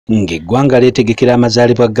ng'eggwanga lyetegekera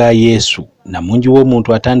amazaalibwa ga Yesu, namungi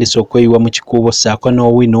w'omuntu atandise okweyiwa mu kikuubo ssaako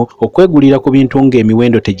n'owino okwegulira ku bintu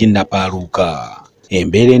ng'emiwendo teginnapaaluuka.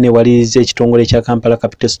 Embeera eno ewaliriza ekitongole kya Kampala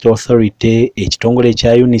Capital City Authority, ekitongole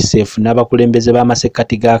kya UNICEF n'abakulembeze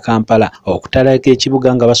b'amasekkati ga Kampala okutalaka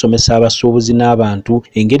ekibuga nga basomesa abasuubuzi n'abantu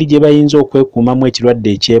engeri gye bayinza okwekuumamu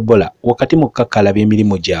ekirwadde eky'Ebola wakati mu kkakkala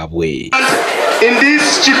by'emirimu gyabwe. In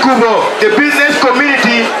this Chikubo, the business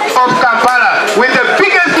community of Kampala, with the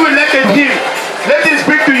biggest elected team, let me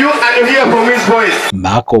speak to you and hear from his voice.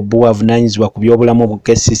 Abeby'Obulamu avunaanyizibwa ku by'obulamu mu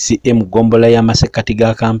KCCA gombola y'amasekkati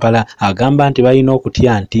ga Kampala agamba nti balina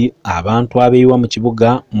okutya nti abantu abeeyiwa mu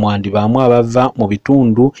kibuga mwandibaamu abava mu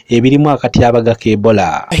bitundu ebirimu akatyabaga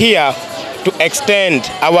k'Ebola. Here to extend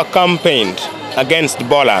our campaign against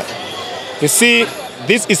Ebola. You see,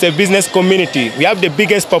 this is a business community. We have the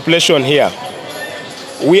biggest population here.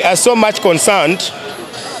 We are so much concerned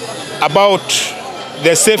about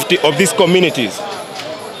the safety of these communities.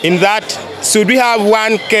 In that, should we have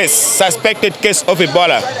one case, suspected case of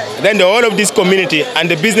Ebola, then the whole of this community and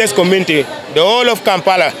the business community, the whole of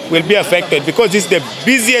Kampala will be affected because it's the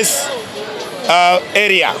busiest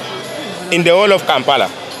area in the whole of Kampala.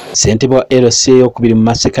 Ssentebe wa LC ey'okubiri mu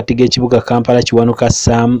masekkati g'ekibuga Kampala Kiwanuka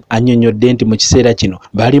Sam annyonnyodde nti mu kiseera kino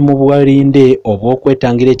bali mu bwalinde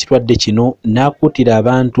obw'okwetangira ekirwadde kino n'akuutira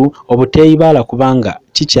abantu obuteeyibaala kubanga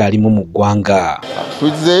kikyalimu mu ggwanga.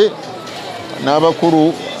 Tuzze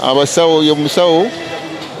n'abakulu abasawo y'omusawo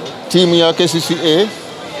ttiimu ya KCCA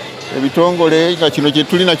ebitongole nga kino kye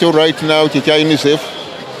tuli nakyo right now kye kya UNICEF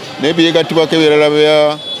n'ebyegattibwako ebirala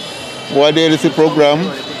bya World Health Program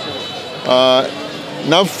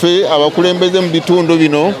naffe abakulembeze mu bitundu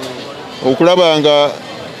bino okulaba nga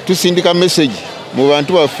tusindika message mu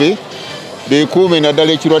bantu baffe beekuume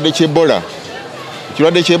naddala ekirwadde ky'Ebola.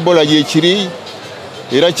 Ekirwadde ky'Ebola gye kiri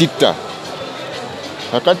era kitta.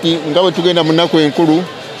 Kakati nga bwe tugenda mu nnaku enkulu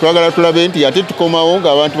twagala tulabe nti ate tukomawo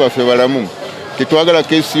ng'abantu baffe balamu. Tetwagala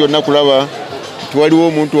keesi yonna kulaba tuwaliwo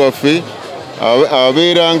omuntu waffe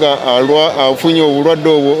abeera nga afunye obulwadde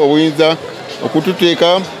obuyinza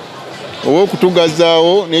okututeeka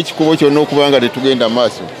okutugazzaawo n'ekikubo kyonna okuba nga tetugenda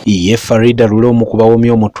maaso. Ye Farida Lule omu ku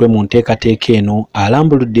bawomya omutwe mu nteekateeka eno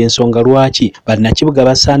alambuludde ensonga lwaki bannakibuga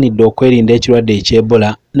basaanidde okwerinda ekirwadde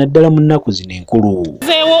eky'Ebola naddala mu nnaku zino enkulu.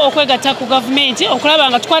 Tuzeewo okwegatta ku gavumenti okulaba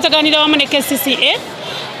nga tukwataganira wamu ne KCCA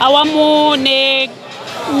awamu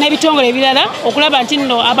n'ebitongole ebirala okulaba nti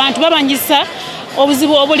nno abantu babanyisa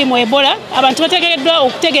obuzibu obuli mu Ebola, abantu bategekeddwa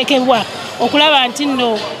okutegekebwa okulaba nti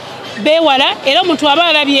nno bewala era omuntu aba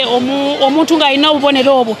alabye omuntu ng'alina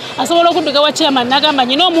obubonero obwo asobola okudduka wa chairman n'agamba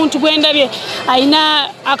nyina omuntu gwe ndabye alina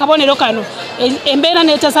akabonero kano, embeera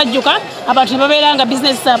n'etasajjuka, abantu ne babeera nga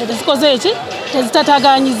bizinesi zaabwe tezikoze eki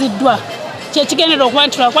tezitataaganyiziddwa. Kyekigendera okuba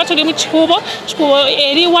nti tulakuba tuli mu kikuubo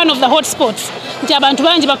eri one of the hot spots nti abantu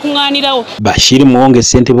bangi bakuŋŋaanirawo. Bashir Muwonge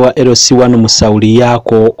ssentebe wa LC1 mu Sawuli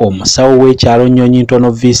yaako omusawo w'ekyalo Nnyonyi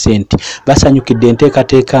Ntono Vincent basanyukidde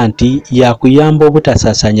enteekateeka nti yakuyamba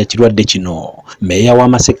obutasaasaanya kirwadde kino. Meeya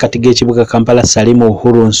w'amasekkati g'ekibuga Kampala Salimu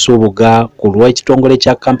Uhuru Nsubuga ku lw'ekitongole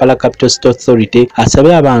kya Kampala Capital City Authority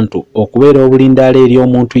asabye abantu okubeera obulindaala eri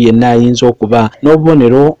omuntu yenna ayinza okuba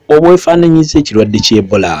n'obubonero obwefaananyiza ekirwadde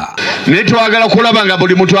ky'Ebola. Netwagala kulaba nga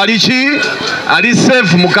buli muntu ali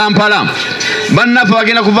safe mu Kampala. Bannaffe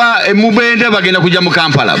bagenda kuva Mubende bagenda kujja mu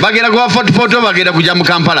Kampala, bagenda kuva Fotofoto bagenda kujja mu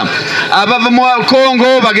Kampala, abava mu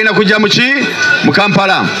Kongo bagenda kujja mu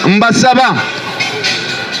Kampala. Mbasaba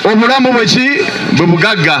obulamu bwe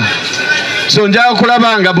bugagga. So njala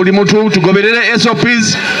kulaba nga buli muntu tugoberere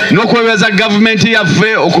SOPs n'okwebaza gavumenti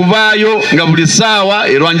yaffe okuvaayo nga buli ssaawa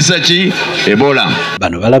erwanyisa Ebola.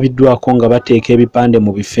 Bano balabiddwako nga bateeka ebipande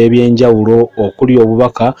mu bifo eby'enjawulo okuli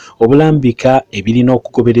obubaka obulambika ebirina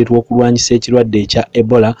okugobererwa okulwanyisa ekirwadde ekya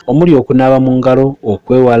Ebola omuli okunaaba mu ngalo,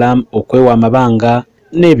 okwewa amabanga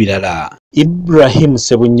n'ebirala. Ibrahim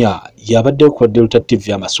Sebunya yabadde ku Delta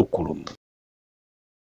TV Amasukulumu.